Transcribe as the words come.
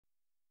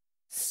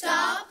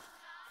Stop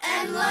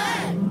and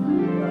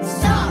learn.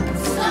 Stop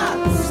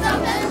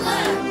and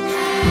learn.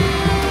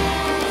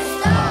 Hey,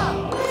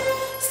 stop.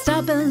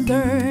 Stop and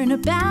learn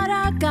about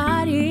our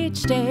God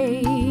each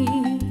day,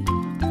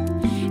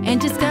 and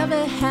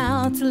discover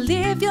how to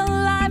live your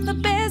life the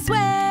best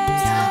way.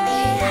 Tell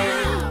me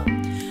how.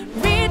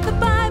 Read the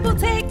Bible,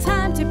 take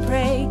time to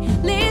pray.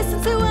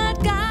 Listen to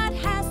what God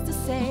has to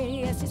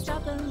say as you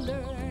stop and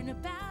learn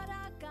about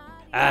our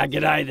God.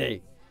 G'day there.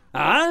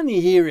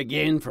 Arnie here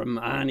again from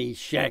Arnie's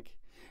Shack,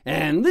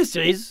 and this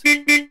is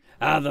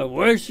the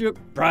Worship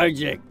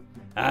Project.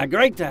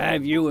 Great to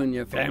have you and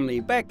your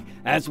family back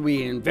as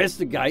we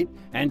investigate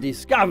and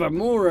discover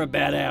more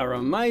about our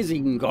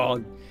amazing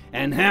God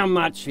and how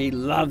much He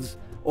loves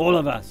all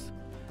of us.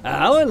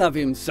 I love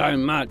Him so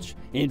much.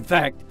 In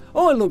fact,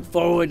 I look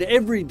forward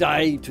every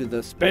day to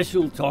the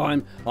special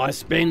time I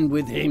spend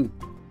with Him.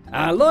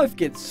 Life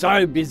gets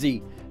so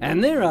busy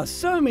and there are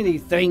so many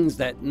things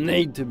that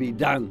need to be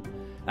done.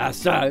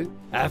 So,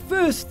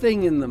 first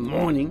thing in the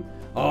morning,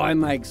 I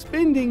make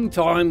spending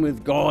time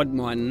with God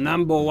my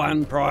number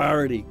one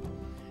priority.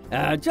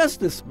 Just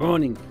this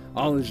morning,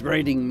 I was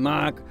reading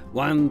Mark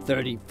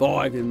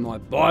 1:35 in my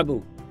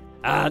Bible.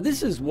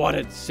 This is what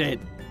it said.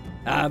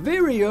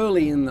 Very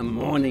early in the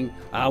morning,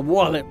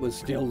 while it was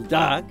still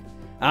dark,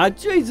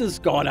 Jesus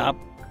got up,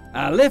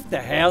 left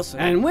the house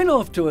and went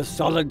off to a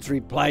solitary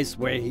place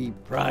where he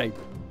prayed.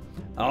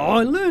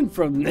 I learned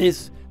from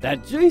this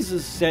that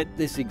Jesus set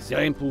this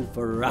example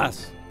for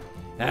us.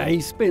 He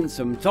spent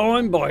some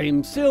time by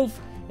himself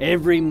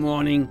every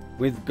morning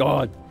with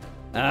God.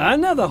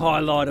 Another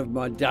highlight of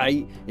my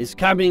day is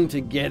coming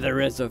together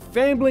as a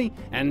family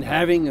and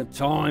having a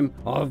time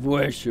of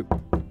worship.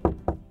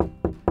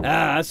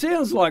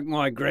 Sounds like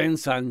my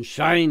grandson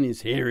Shane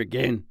is here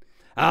again.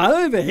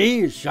 Over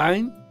here,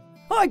 Shane.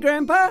 Hi,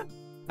 Grandpa.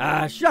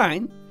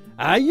 Shane,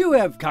 you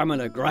have come at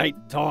a great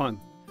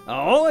time.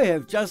 I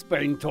have just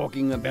been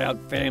talking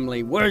about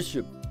family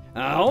worship.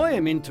 I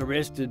am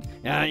interested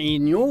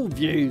in your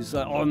views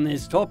on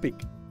this topic.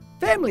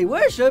 Family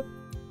worship?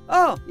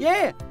 Oh,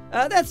 yeah,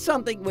 that's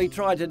something we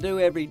try to do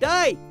every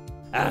day.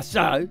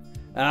 So,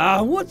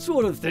 what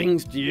sort of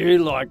things do you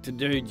like to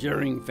do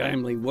during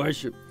family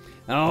worship?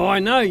 I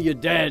know your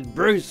dad,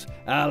 Bruce,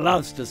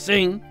 loves to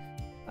sing.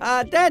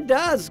 Dad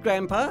does,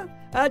 Grandpa,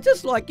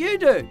 just like you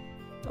do.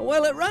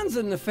 Well, it runs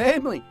in the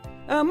family.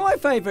 My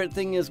favourite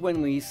thing is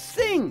when we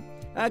sing,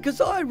 because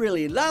I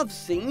really love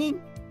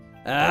singing.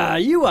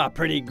 You are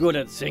pretty good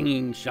at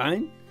singing,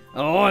 Shane.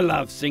 I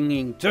love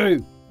singing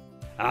too.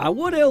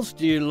 What else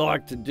do you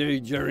like to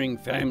do during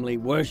family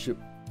worship?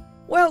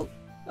 Well,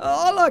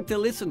 I like to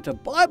listen to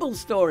Bible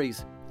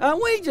stories.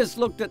 We just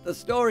looked at the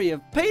story of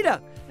Peter,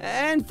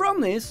 and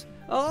from this,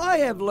 I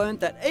have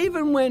learnt that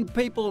even when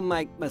people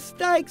make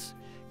mistakes,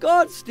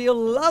 God still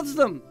loves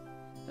them.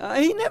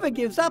 He never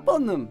gives up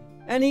on them,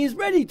 and He is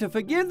ready to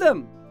forgive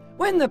them.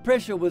 When the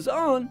pressure was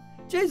on,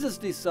 Jesus'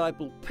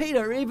 disciple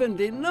Peter even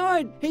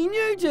denied he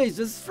knew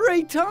Jesus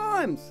 3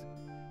 times.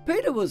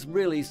 Peter was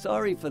really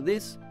sorry for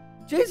this.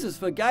 Jesus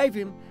forgave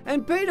him,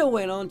 and Peter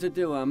went on to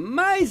do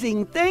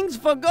amazing things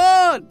for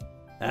God.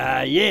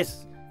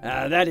 Yes,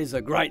 that is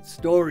a great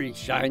story,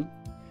 Shane.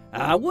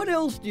 What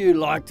else do you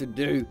like to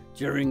do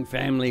during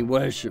family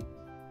worship?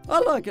 I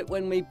like it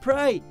when we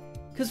pray,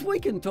 because we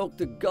can talk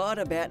to God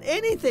about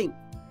anything,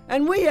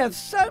 and we have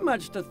so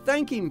much to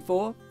thank Him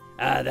for.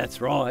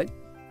 That's right.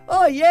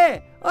 Oh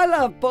yeah, I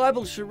love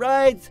Bible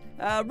charades,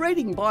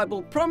 reading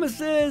Bible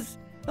promises.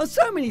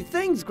 So many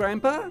things,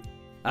 Grandpa.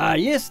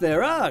 Yes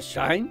there are,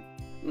 Shane.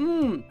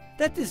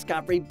 That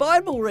Discovery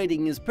Bible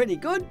reading is pretty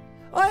good.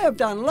 I have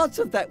done lots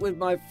of that with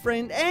my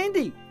friend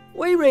Andy.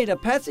 We read a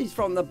passage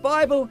from the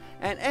Bible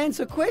and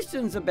answer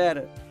questions about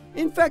it.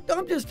 In fact,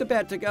 I'm just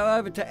about to go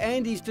over to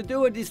Andy's to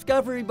do a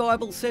Discovery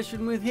Bible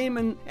session with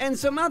him and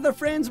some other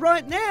friends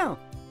right now.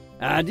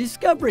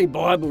 Discovery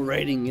Bible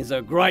reading is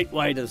a great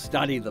way to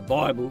study the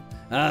Bible,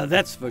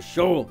 that's for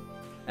sure.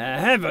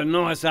 Have a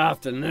nice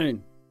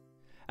afternoon.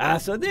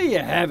 So there you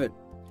have it.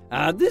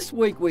 This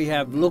week we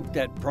have looked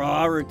at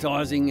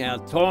prioritising our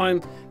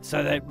time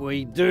so that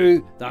we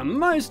do the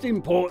most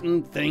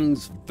important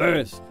things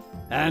first.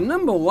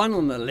 Number 1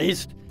 on the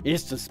list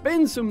is to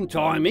spend some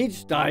time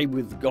each day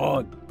with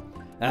God.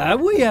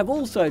 We have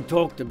also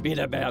talked a bit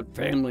about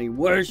family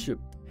worship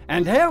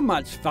and how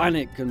much fun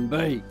it can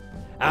be.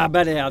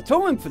 But our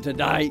time for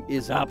today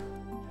is up.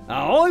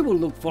 I will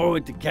look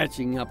forward to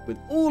catching up with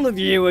all of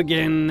you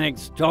again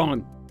next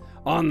time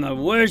on the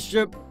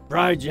Worship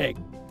Project.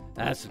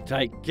 So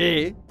take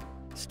care,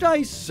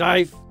 stay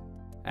safe,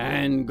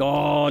 and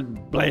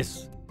God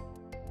bless.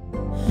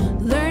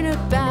 Learn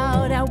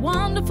about our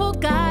wonderful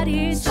God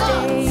each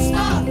day.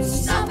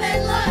 Stop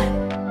and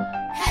learn.